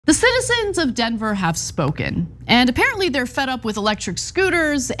The citizens of Denver have spoken, and apparently they're fed up with electric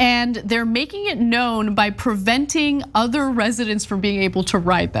scooters, and they're making it known by preventing other residents from being able to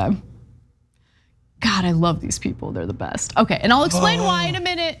ride them. God, I love these people, they're the best. Okay, and I'll explain why in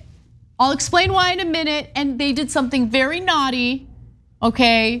a minute. And they did something very naughty,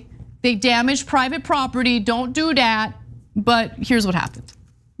 okay? They damaged private property, don't do that. But here's what happened,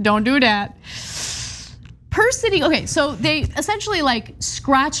 don't do that. Per city, okay, so they essentially like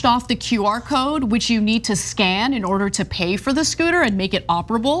scratched off the QR code, which you need to scan in order to pay for the scooter and make it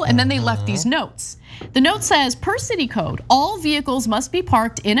operable, and then they left these notes. The note says, per city code, all vehicles must be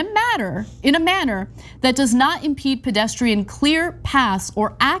parked in a manner that does not impede pedestrian clear paths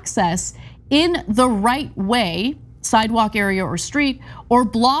or access in the right way, sidewalk area or street, or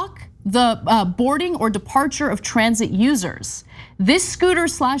block the boarding or departure of transit users. This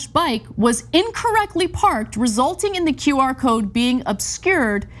scooter/bike was incorrectly parked, resulting in the QR code being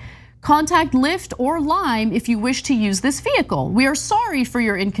obscured. Contact Lyft or Lime if you wish to use this vehicle. We are sorry for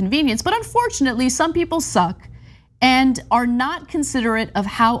your inconvenience, but unfortunately some people suck and are not considerate of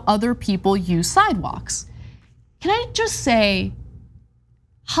how other people use sidewalks. Can I just say,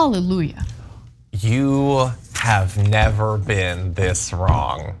 hallelujah. You have never been this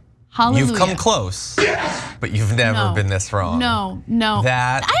wrong. Hallelujah. You've come close, but you've never been this wrong. No.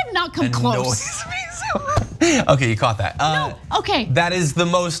 That I have not come close. Okay, you caught that. No, okay. That is the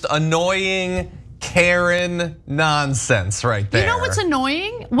most annoying Karen nonsense right there. You know what's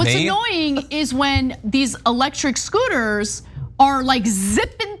annoying? What's annoying is when these electric scooters are like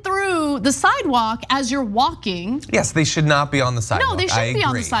zipping through the sidewalk as you're walking. Yes, they should not be on the sidewalk. No, they shouldn't be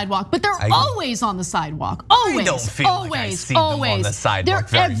on the sidewalk, but they're always on the sidewalk. Always. I don't feel like I see them on the sidewalk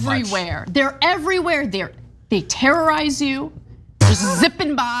They're very everywhere. much. They're everywhere. They terrorize you. Just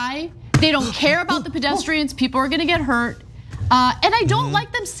zipping by. They don't care about the pedestrians. People are gonna get hurt. And I don't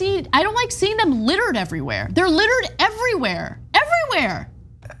like them I don't like seeing them littered everywhere. They're littered everywhere. Everywhere.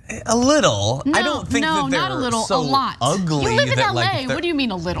 A little. No, I don't think that they're not a little, so a lot. ugly. You live in that, LA. What do you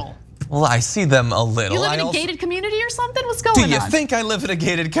mean a little? Well, I see them a little. You live in a gated community or something? What's going on? Do you think I live in a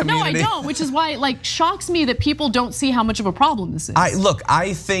gated community? No, I don't, which is why it like shocks me that people don't see how much of a problem this is. Look,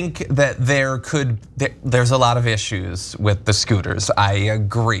 I think that there's a lot of issues with the scooters. I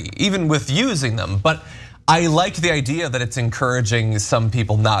agree, even with using them, but I like the idea that it's encouraging some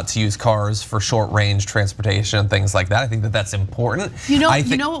people not to use cars for short range transportation and things like that. I think that that's important. You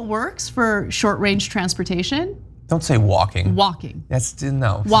know what works for short range transportation? Don't say walking. Walking.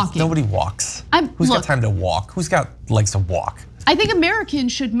 No. Walking. Nobody walks. Who's got time to walk? Who's got legs to walk? I think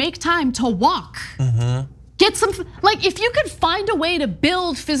Americans should make time to walk. Get some, like if you could find a way to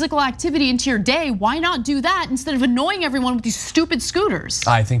build physical activity into your day, why not do that instead of annoying everyone with these stupid scooters?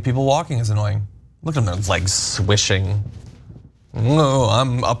 I think people walking is annoying. Look at them, their legs swishing. No,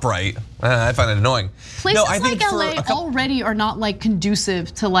 I'm upright. I find it annoying. Places like LA already are not like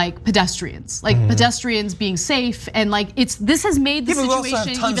conducive to like pedestrians, like pedestrians being safe, and like this has made the situation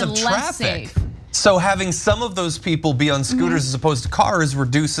even less safe. So having some of those people be on scooters as opposed to cars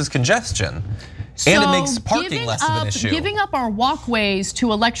reduces congestion. And it makes parking less of an issue. Giving up our walkways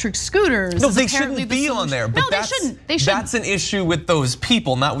to electric scooters. No, they shouldn't be on there. No, they shouldn't. That's an issue with those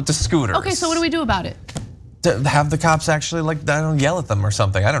people, not with the scooters. Okay, so what do we do about it? To have the cops actually like, I don't yell at them or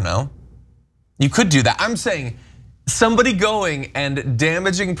something, I don't know. You could do that. I'm saying somebody going and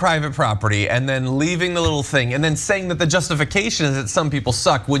damaging private property and then leaving the little thing and then saying that the justification is that some people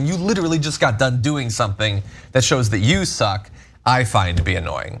suck when you literally just got done doing something that shows that you suck, I find to be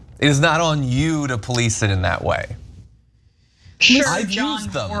annoying. It is not on you to police it in that way. Sure, I've John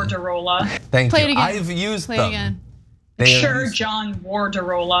used them. Warderola. Thank Play you. it again. I've used Play them. It again. Sure, John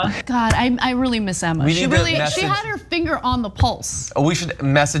Warderola. God, I really miss Emma. She had her finger on the pulse. We should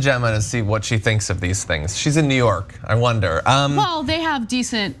message Emma to see what she thinks of these things. She's in New York, I wonder. Well, they have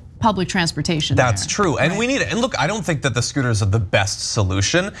decent public transportation. That's true, and we need it. And look, I don't think that the scooters are the best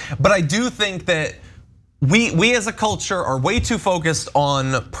solution, but I do think that we as a culture are way too focused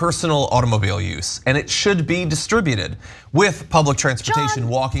on personal automobile use, and it should be distributed with public transportation,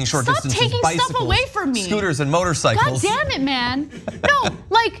 walking short distances, taking bicycles, stuff away from me. Scooters and motorcycles. God damn it, man. No,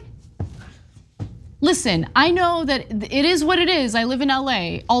 like, listen, I know that it is what it is. I live in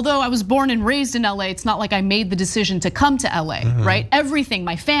LA. Although I was born and raised in LA, it's not like I made the decision to come to LA, right? Everything,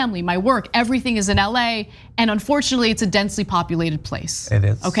 my family, my work, everything is in LA. And unfortunately, it's a densely populated place. It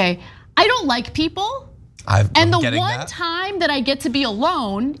is. Okay, I don't like people. And the one time that I get to be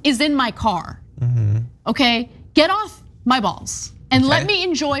alone is in my car. Okay, get off my balls and let me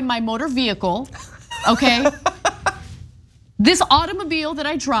enjoy my motor vehicle, okay? This automobile that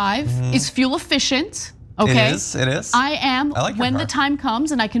I drive is fuel efficient, Okay, It is. I am. like your when car. the time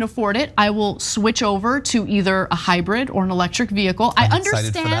comes and I can afford it, I will switch over to either a hybrid or an electric vehicle. I'm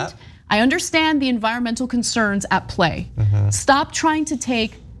excited for that. I understand the environmental concerns at play. Stop trying to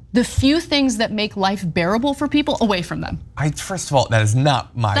take the few things that make life bearable for people away from them. First of all, that is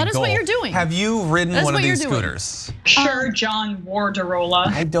not my goal. That is what you're doing. Have you ridden one of these scooters? Sure, John Warderola.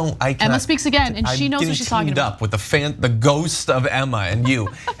 I cannot. Emma speaks again, and she knows what she's talking about. I'm getting teamed up with the ghost of Emma and you.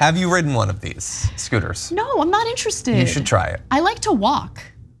 Have you ridden one of these scooters? No, I'm not interested. You should try it. I like to walk.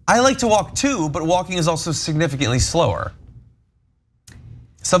 I like to walk too, but walking is also significantly slower.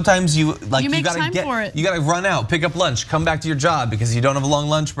 Sometimes you gotta run out, pick up lunch, come back to your job because you don't have a long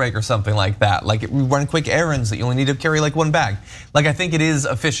lunch break or something like that. Like run quick errands that you only need to carry like one bag. Like I think it is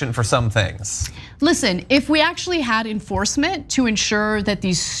efficient for some things. Listen, if we actually had enforcement to ensure that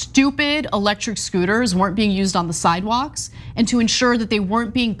these stupid electric scooters weren't being used on the sidewalks and to ensure that they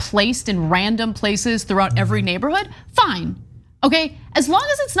weren't being placed in random places throughout every neighborhood, fine. Okay, as long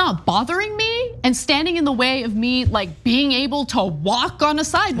as it's not bothering me and standing in the way of me like being able to walk on a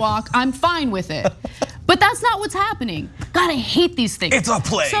sidewalk, I'm fine with it. But that's not what's happening. God, I hate these things. It's a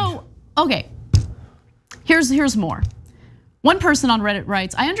plague. So, okay, here's more. One person on Reddit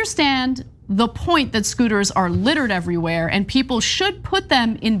writes, I understand the point that scooters are littered everywhere and people should put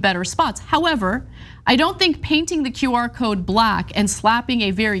them in better spots. However, I don't think painting the QR code black and slapping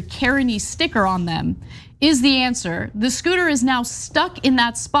a very Karen-y sticker on them is the answer. The scooter is now stuck in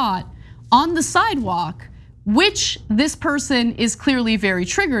that spot on the sidewalk, which this person is clearly very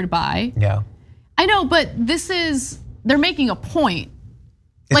triggered by. Yeah. I know, but they're making a point.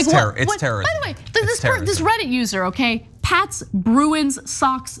 It's terrorism. By the way, this Reddit user, okay, Pat's Bruins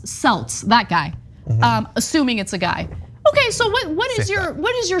Socks Seltz, that guy, assuming it's a guy. Okay, so what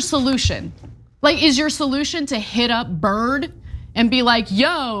is your solution? Like, is your solution to hit up Bird and be like,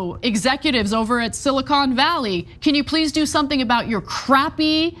 yo, executives over at Silicon Valley, can you please do something about your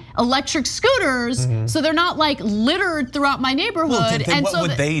crappy electric scooters so they're not like littered throughout my neighborhood? Well, what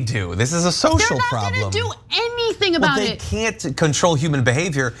would they do? This is a social problem. They're not gonna do anything about it. They can't control human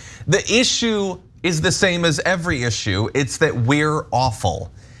behavior. The issue is the same as every issue. It's that we're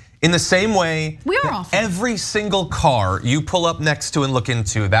awful. In the same way, we are awful. Every single car you pull up next to and look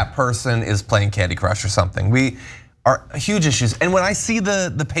into, that person is playing Candy Crush or something. We are huge issues. And when I see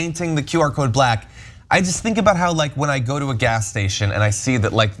the painting, the QR code black, I just think about how like when I go to a gas station and I see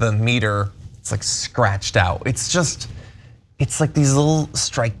that like the meter, it's like scratched out. It's like these little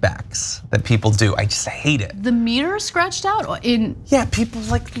strike backs that people do. I just hate it. The meter scratched out in? Yeah, people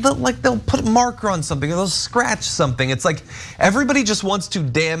they'll put a marker on something, or they'll scratch something. It's like everybody just wants to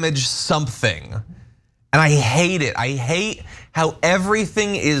damage something. And I hate it. I hate how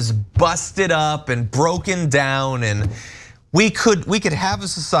everything is busted up and broken down, and we could have a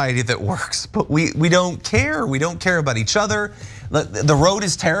society that works, but we don't care. We don't care about each other. The road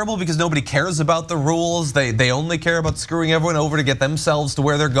is terrible because nobody cares about the rules. They only care about screwing everyone over to get themselves to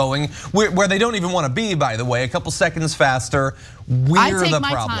where they're going, where they don't even want to be, by the way, a couple seconds faster. We're the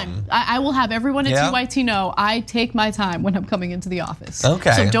problem. I will have everyone at TYT know I take my time when I'm coming into the office.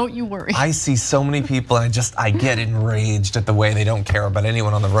 Okay. So don't you worry. I see so many people and I get enraged at the way they don't care about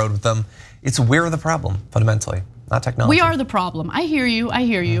anyone on the road with them. We're the problem, fundamentally, not technology. We are the problem. I hear you,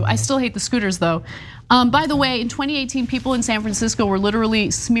 I still hate the scooters though. By the way, in 2018, people in San Francisco were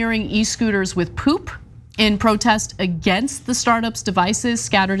literally smearing e-scooters with poop in protest against the startup's devices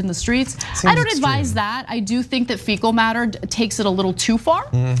scattered in the streets. I don't advise that. I do think that fecal matter takes it a little too far.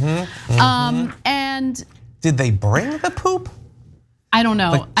 And did they bring the poop? I don't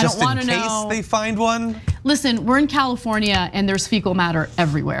know. I don't want to know. Just in case they find one? Listen, we're in California and there's fecal matter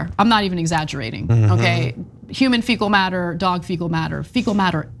everywhere. I'm not even exaggerating, okay? Human fecal matter, dog fecal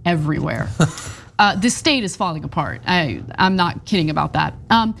matter everywhere. This state is falling apart. I'm not kidding about that.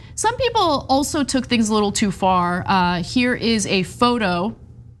 Some people also took things a little too far. Here is a photo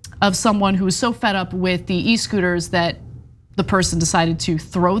of someone who was so fed up with the e-scooters that the person decided to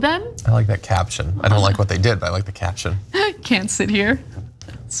throw them. I like that caption. I don't like what they did, but I like the caption. Can't sit here,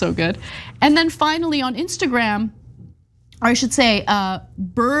 so good. And then finally on Instagram, or I should say,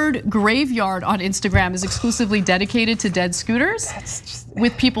 Bird Graveyard on Instagram is exclusively dedicated to dead scooters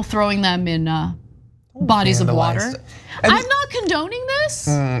with people throwing them in bodies of water. I'm not condoning this.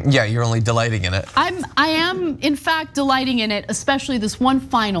 Yeah, you're only delighting in it. I am in fact delighting in it, especially this one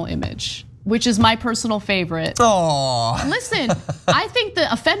final image, which is my personal favorite. Aww. Listen, I think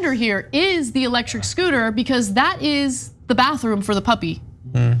the offender here is the electric scooter because that is the bathroom for the puppy.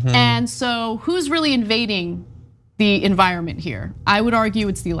 And so who's really invading the environment here. I would argue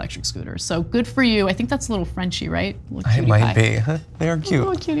it's the electric scooter. So good for you. I think that's a little Frenchy, right? It might be. They are cute.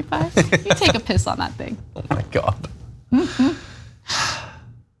 Little cutie pie. You take a piss on that thing. Oh my God.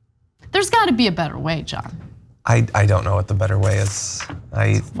 There's got to be a better way, John. I don't know what the better way is.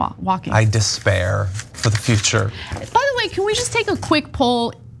 Walking. I despair for the future. By the way, can we just take a quick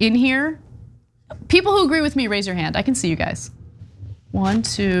poll in here? People who agree with me, raise your hand. I can see you guys. 1,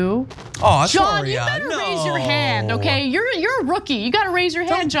 2. Oh, John, you better raise your hand, okay? You're a rookie. You got to raise your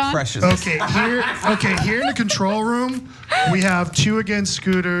hand, John. Precious. Okay, here in the control room, we have 2 against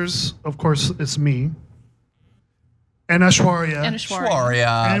scooters. Of course, it's me. And Ashwarya.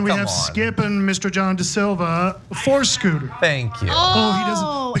 And we have Skip and Mr. John De Silva for scooter. Thank you. Oh, he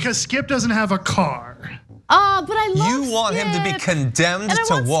doesn't, because Skip doesn't have a car. But I love You want him to be condemned and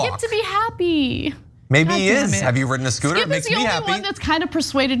to I want walk. Skip to be happy. Maybe he damn is. it. Have you ridden a scooter? Skip It makes is the me only happy. one that's kind of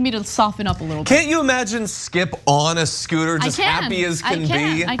persuaded me to soften up a little bit. Can't you imagine Skip on a scooter, just happy as can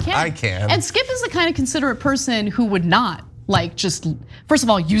be? I can. I And Skip is the kind of considerate person who would not just first of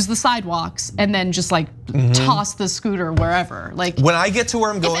all use the sidewalks and then just toss the scooter wherever. When I get to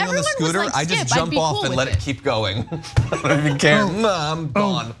where I'm going on the scooter, I just jump off and let it keep going. I don't even care. I'm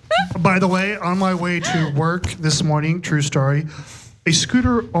gone. By the way, on my way to work this morning, true story, a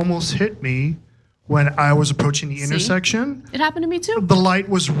scooter almost hit me when I was approaching the intersection. It happened to me too. The light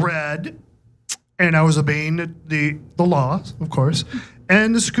was red, and I was obeying the law, of course.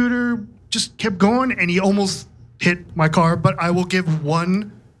 And the scooter just kept going, and he almost hit my car. But I will give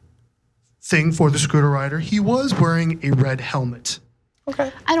one thing for the scooter rider. He was wearing a red helmet.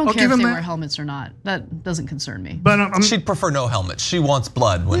 Okay. I don't care if they wear helmets or not. That doesn't concern me. But she'd prefer no helmet. She wants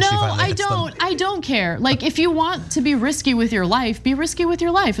blood when she finally hits them. I don't care. If you want to be risky with your life, be risky with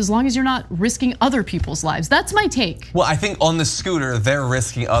your life as long as you're not risking other people's lives. That's my take. Well, I think on the scooter, they're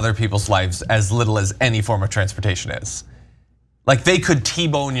risking other people's lives as little as any form of transportation is. They could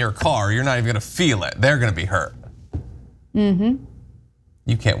T-bone your car, you're not even gonna feel it. They're gonna be hurt. You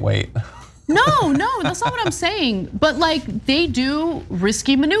can't wait. No, that's not what I'm saying. But they do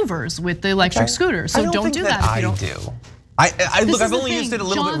risky maneuvers with the electric scooter. So don't do that if you don't. Look, I've only used it a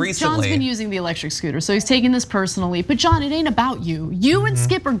little bit recently. John's been using the electric scooter, so he's taking this personally. But John, it ain't about you. You and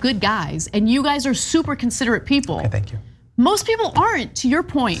Skip are good guys, and you guys are super considerate people. Okay, thank you. Most people aren't, to your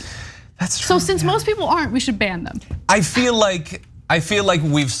point. That's true. So since most people aren't, we should ban them. I feel like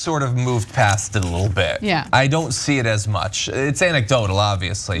we've sort of moved past it a little bit. Yeah. I don't see it as much. It's anecdotal,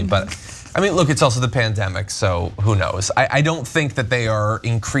 obviously, but I mean, look, it's also the pandemic, so who knows? I don't think that they are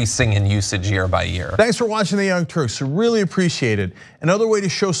increasing in usage year by year. Thanks for watching the Young Turks, really appreciate it. Another way to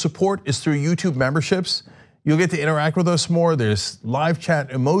show support is through YouTube memberships. You'll get to interact with us more. There's live chat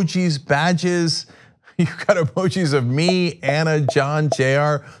emojis, badges. You've got emojis of me, Anna, John,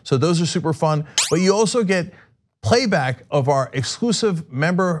 JR, so those are super fun. But you also get playback of our exclusive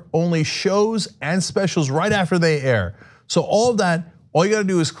member-only shows and specials right after they air. So all of that, all you gotta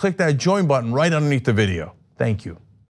do is click that join button right underneath the video. Thank you.